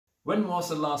When was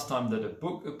the last time that a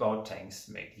book about tanks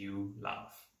made you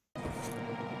laugh?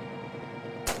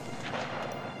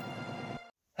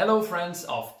 Hello friends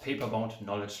of paperbound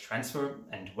knowledge transfer,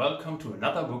 and welcome to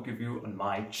another book review on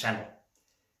my channel.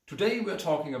 Today we're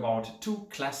talking about two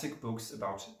classic books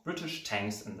about British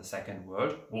tanks in the Second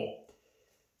World War.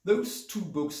 Those two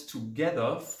books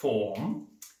together form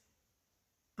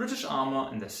British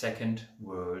Armour in the Second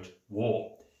World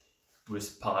War,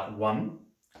 with part 1,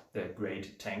 the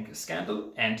Great Tank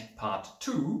Scandal, and part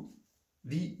 2,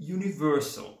 the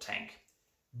Universal Tank,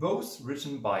 both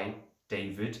written by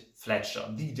David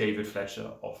Fletcher, the David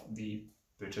Fletcher of the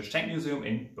British Tank Museum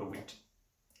in Bovington.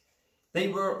 They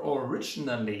were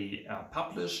originally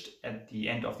published at the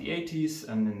end of the 80s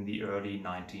and in the early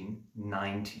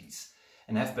 1990s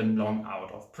and have been long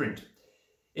out of print.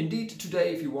 Indeed,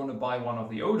 today if you want to buy one of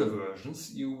the older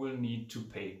versions, you will need to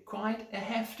pay quite a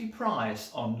hefty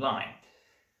price online.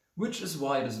 Which is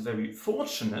why it is very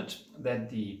fortunate that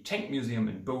the Tank Museum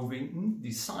in Bovington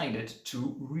decided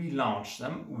to relaunch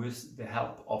them with the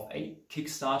help of a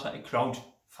Kickstarter, a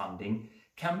crowdfunding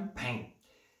campaign.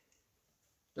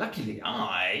 Luckily,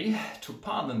 I took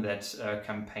part in that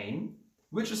campaign,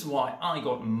 which is why I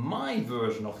got my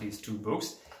version of these two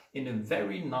books in a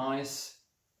very nice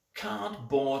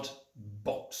cardboard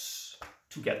box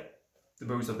together, the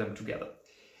both of them together.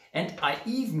 And I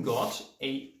even got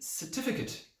a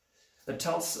certificate that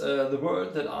tells the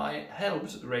world that I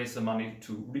helped raise the money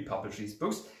to republish these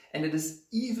books, and it is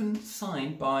even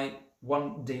signed by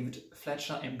one David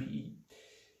Fletcher MBE.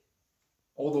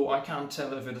 Although I can't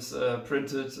tell if it is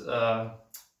printed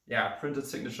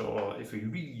signature or if he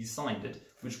really signed it,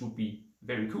 which would be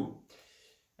very cool.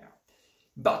 Yeah.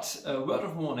 But word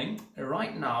of warning,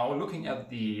 right now, looking at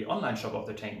the online shop of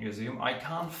the Tank Museum, I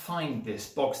can't find this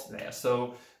box there.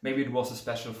 So maybe it was a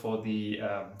special for the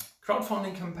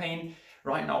crowdfunding campaign.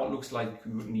 Right now it looks like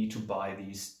you would need to buy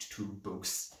these two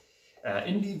books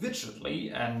individually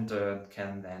and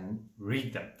can then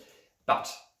read them.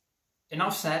 But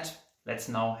enough said, let's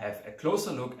now have a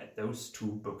closer look at those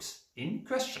two books in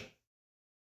question.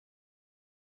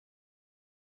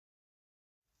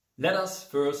 Let us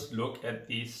first look at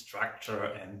the structure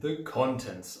and the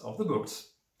contents of the books.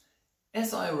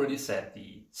 As I already said,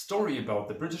 the story about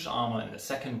the British Armour in the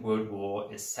Second World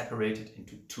War is separated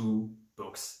into two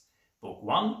books. Book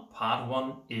 1, part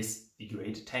 1, is the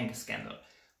Great Tank Scandal,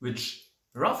 which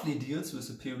roughly deals with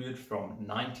the period from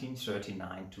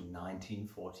 1939 to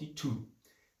 1942.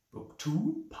 Book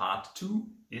 2, part 2,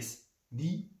 is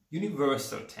the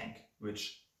Universal Tank,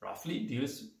 which roughly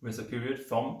deals with the period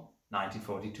from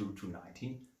 1942 to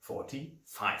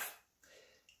 1945.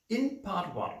 In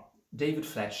part 1, David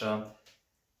Fletcher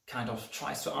kind of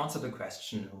tries to answer the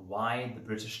question why the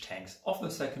British tanks of the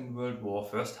Second World War,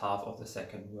 first half of the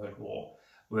Second World War,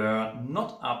 were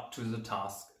not up to the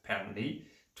task, apparently,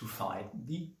 to fight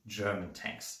the German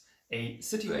tanks. A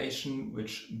situation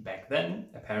which back then,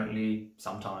 apparently,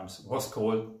 sometimes was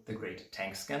called the Great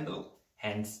Tank Scandal,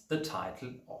 hence the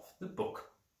title of the book.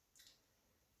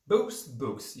 Both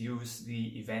books use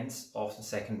the events of the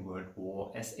Second World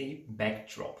War as a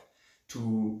backdrop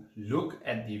to look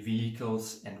at the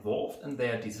vehicles involved in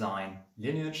their design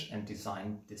lineage and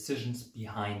design decisions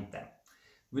behind them,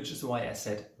 which is why I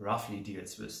said roughly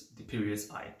deals with the periods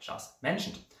I just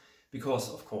mentioned. Because,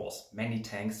 of course, many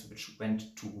tanks which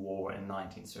went to war in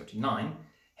 1939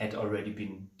 had already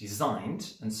been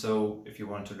designed, and so if you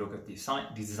want to look at the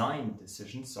design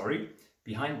decisions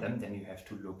behind them, then you have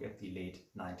to look at the late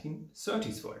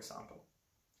 1930s, for example.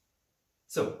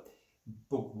 So,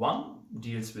 Book 1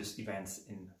 deals with events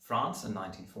in France in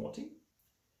 1940,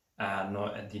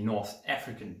 at the North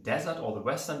African desert, or the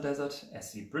Western Desert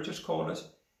as the British call it,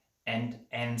 and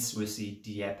ends with the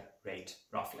Dieppe raid,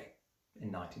 roughly,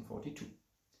 in 1942.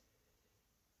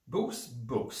 Both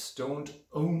books don't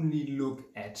only look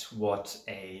at what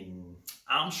an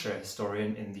armchair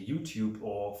historian in the YouTube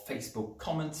or Facebook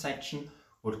comment section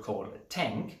would call a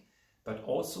tank, but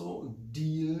also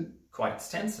deal quite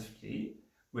extensively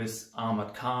with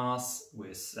armoured cars,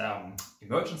 with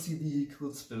emergency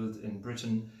vehicles built in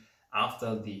Britain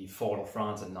after the fall of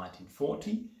France in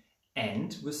 1940,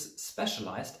 and with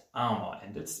specialized armour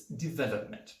and its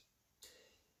development.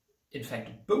 In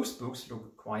fact, both books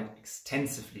look quite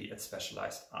extensively at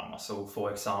specialized armour, so for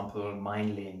example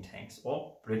mine-laying tanks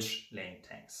or bridge-laying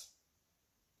tanks.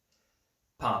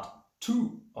 Part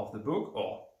 2 of the book,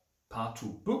 or Part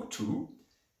 2, Book 2,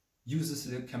 uses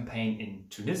the campaign in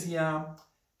Tunisia,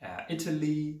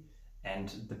 Italy, and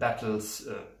the battles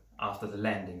after the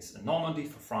landings in Normandy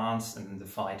for France and then the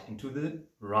fight into the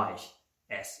Reich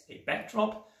as a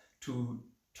backdrop to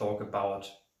talk about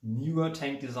newer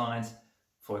tank designs,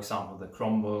 for example the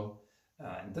Cromwell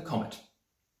and the Comet.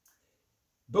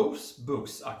 Both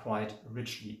books are quite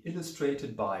richly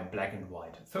illustrated by black and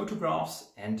white photographs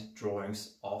and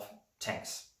drawings of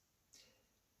tanks.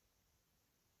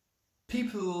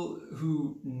 People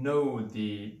who know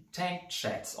the tank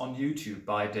chats on YouTube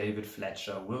by David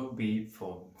Fletcher will be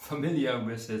familiar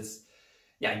with its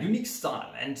unique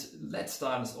style, and that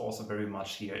style is also very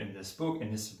much here in this book, in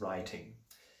his writing.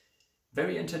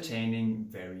 Very entertaining,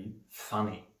 very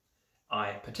funny.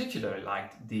 I particularly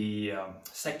liked the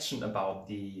section about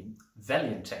the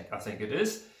Valiant tank, I think it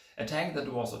is. A tank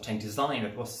that was a tank design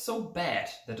that was so bad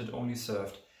that it only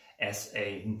served as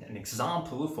an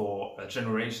example for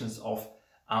generations of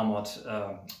armored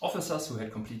officers who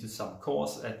had completed some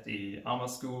course at the armor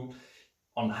school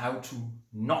on how to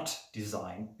not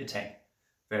design a tank.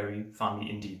 Very funny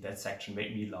indeed. That section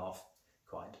made me laugh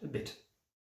quite a bit.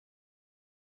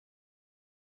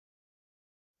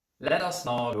 Let us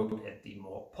now look at the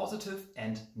more positive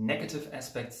and negative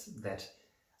aspects that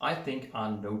I think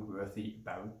are noteworthy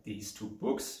about these two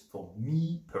books for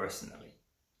me personally.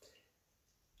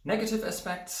 Negative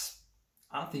aspects: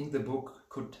 I think the book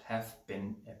could have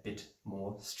been a bit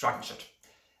more structured.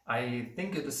 I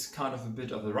think it is kind of a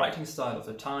bit of the writing style of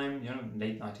the time,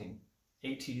 late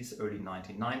 1980s, early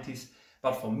 1990s.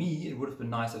 But for me, it would have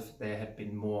been nice if there had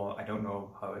been more, I don't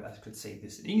know how I could say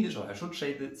this in English, or I should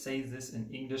say this in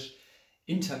English,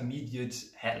 intermediate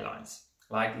headlines.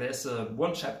 Like there's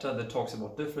one chapter that talks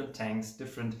about different tanks,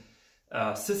 different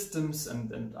systems,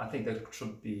 and I think there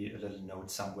should be a little note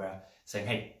somewhere saying,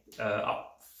 hey,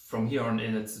 up from here on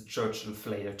in it's a Churchill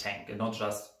flavor tank, and not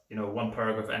just, one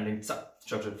paragraph ending,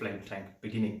 Churchill flavor tank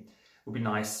beginning. It would be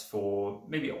nice for,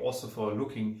 maybe also for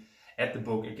looking at the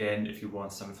book again if you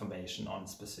want some information on a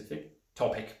specific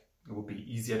topic. It would be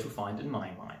easier to find in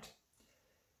my mind.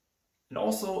 And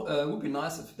also it would be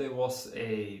nice if there was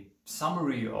a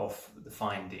summary of the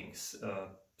findings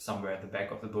somewhere at the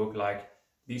back of the book, like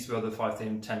these were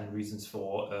the 10 reasons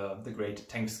for the great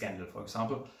tank scandal, for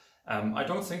example. I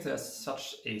don't think there's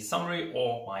such a summary,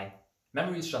 or my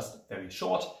memory is just very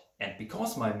short, and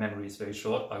because my memory is very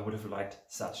short, I would have liked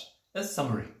such a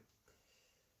summary.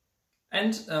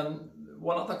 And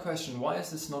one other question: why is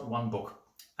this not one book?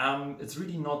 It's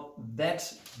really not that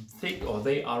thick, or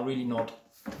they are really not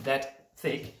that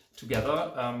thick together.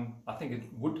 I think it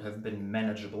would have been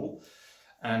manageable,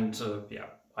 and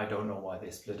I don't know why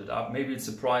they split it up. Maybe it's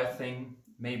a pride thing,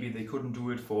 maybe they couldn't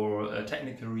do it for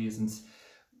technical reasons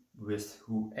with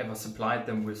whoever supplied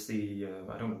them with the,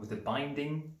 I don't know, with the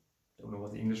binding. Don't know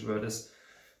what the English word is.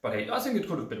 But hey, I think it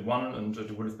could have been one, and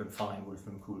it would have been fine, would have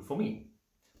been cool for me.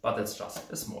 But that's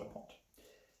just a small point.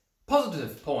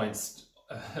 Positive points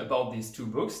about these two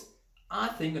books. I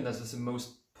think, and this is the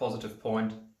most positive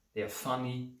point, they are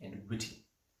funny and witty.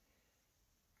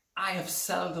 I have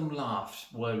seldom laughed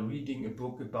while reading a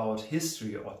book about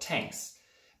history or tanks,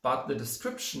 but the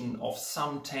description of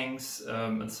some tanks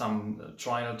and some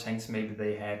trial tanks maybe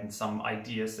they had, and some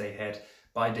ideas they had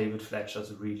by David Fletcher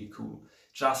is really cool.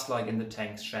 Just like in the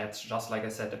tanks chats, just like I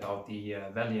said about the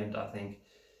Valiant, I think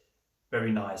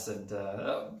very nice, and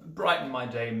brightened my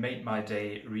day, made my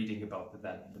day reading about the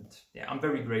Valiant. And yeah, I'm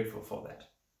very grateful for that.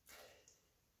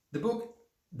 The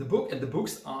book and the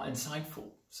books are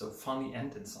insightful, so funny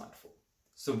and insightful.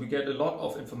 So we get a lot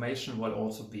of information while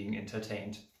also being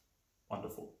entertained.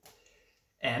 Wonderful.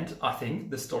 And I think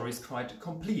the story is quite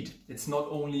complete. It's not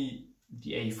only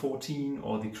the A14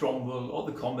 or the Cromwell or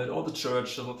the Comet or the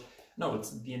Churchill. No,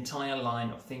 it's the entire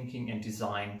line of thinking and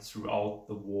design throughout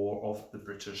the war of the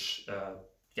British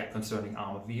concerning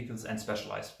armored vehicles and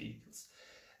specialized vehicles.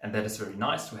 And that is very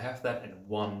nice to have that in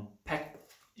one pack,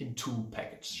 in two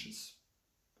packages.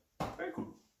 Very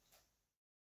cool.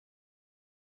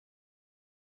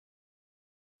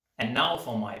 And now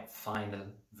for my final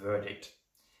verdict.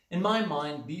 In my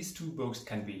mind, these two books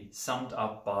can be summed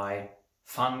up by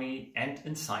funny and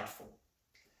insightful.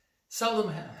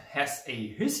 Seldom has a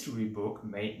history book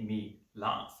made me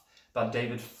laugh, but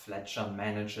David Fletcher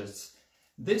manages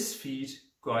this feat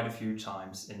quite a few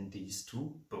times in these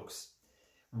two books,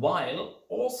 while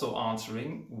also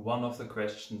answering one of the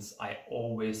questions I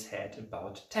always had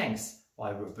about tanks.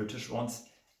 Why were British ones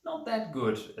not that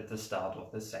good at the start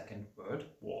of the Second World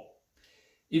War?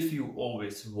 If you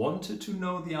always wanted to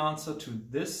know the answer to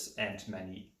this and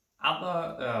many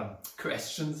other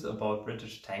questions about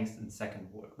British tanks in the Second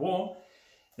World War,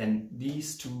 then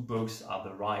these two books are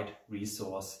the right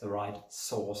resource, the right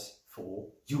source for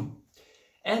you.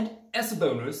 And as a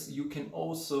bonus, you can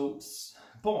also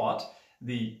support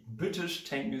the British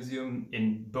Tank Museum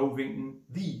in Bovington,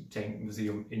 the Tank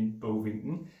Museum in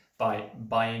Bovington, by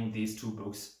buying these two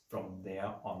books from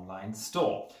their online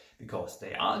store, because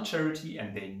they are a charity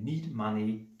and they need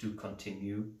money to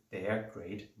continue their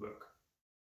great work.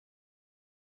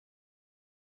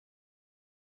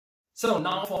 So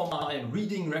now for my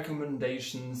reading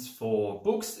recommendations for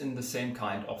books in the same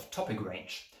kind of topic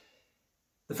range.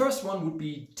 The first one would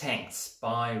be Tanks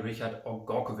by Richard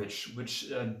Ogorkiewicz,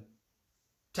 which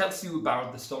tells you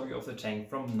about the story of the tank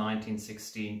from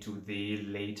 1916 to the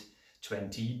late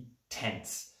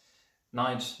 2010s.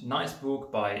 Nice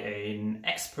book by an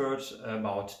expert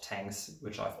about tanks,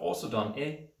 which I've also done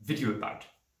a video about.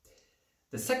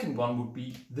 The second one would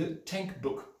be The Tank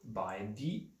Book by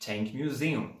the Tank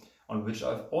Museum, on which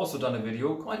I've also done a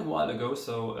video quite a while ago,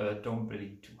 so don't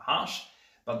be too harsh.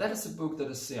 But that is a book that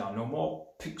is no more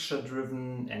picture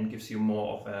driven and gives you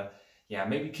more of a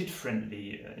maybe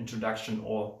kid-friendly introduction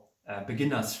or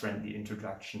beginners friendly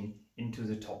introduction into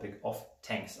the topic of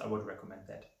tanks. I would recommend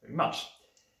that very much.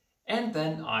 And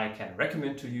then I can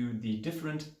recommend to you the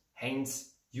different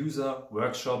Haynes user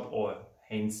workshop or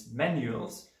Haynes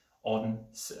manuals on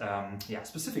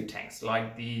specific tanks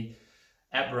like the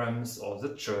Abrams or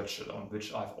the Churchill, on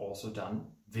which I've also done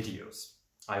videos.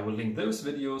 I will link those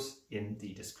videos in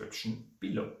the description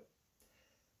below.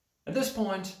 At this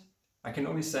point, I can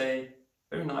only say,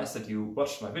 very nice that you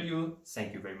watched my video.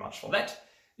 Thank you very much for that.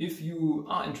 If you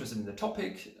are interested in the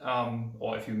topic,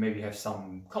 or if you maybe have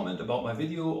some comment about my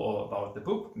video or about the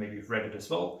book, maybe you've read it as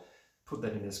well, put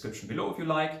that in the description below if you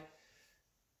like.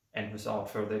 And without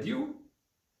further ado,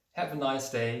 have a nice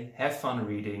day, have fun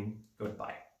reading,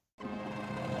 goodbye.